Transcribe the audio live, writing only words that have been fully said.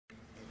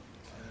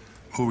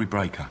Rory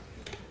Breaker.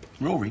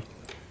 Rory?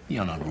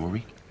 You know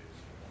Rory.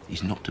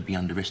 He's not to be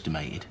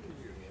underestimated.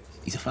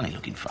 He's a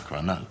funny-looking fucker,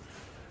 I know.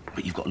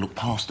 But you've got to look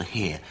past the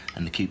hair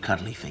and the cute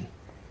cuddly thing.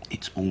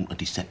 It's all a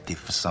deceptive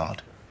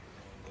facade.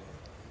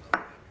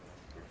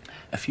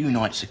 A few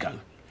nights ago,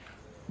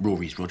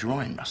 Rory's Roger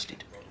Ryan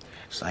rusted.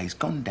 So he's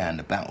gone down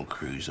the battle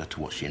cruiser to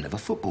watch the end of a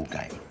football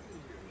game.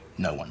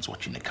 No one's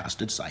watching the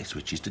custard, so he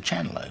switches the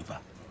channel over.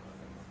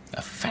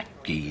 A fat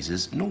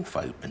geezer's north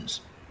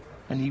opens,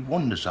 and he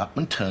wanders up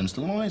and turns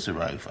the Liza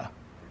over.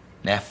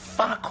 Now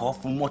fuck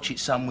off and watch it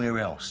somewhere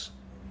else.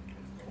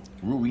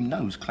 Rory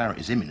knows claret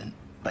is imminent,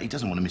 but he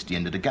doesn't want to miss the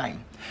end of the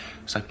game.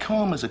 So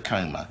calm as a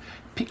coma,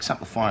 picks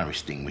up a fire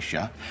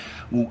extinguisher,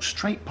 walks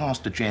straight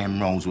past the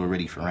jam rolls who are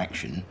ready for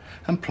action,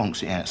 and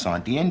plonks it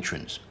outside the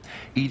entrance.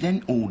 He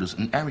then orders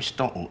an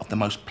Aristotle of the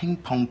most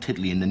ping-pong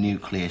tiddly in the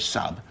nuclear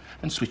sub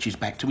and switches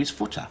back to his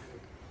footer.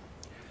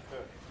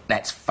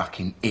 That's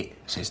fucking it,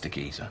 says the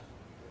geezer.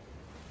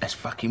 That's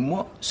fucking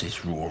what,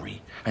 says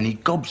Rory, and he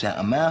gobs out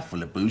a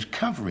mouthful of booze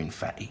covering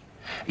Fatty.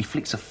 He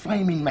flicks a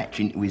flaming match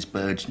into his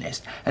bird's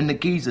nest, and the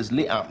geezer's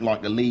lit up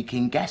like a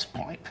leaking gas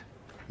pipe.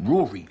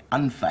 Rory,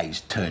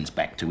 unfazed, turns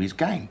back to his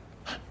game.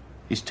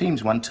 His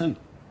team's won too.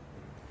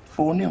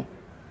 4-0.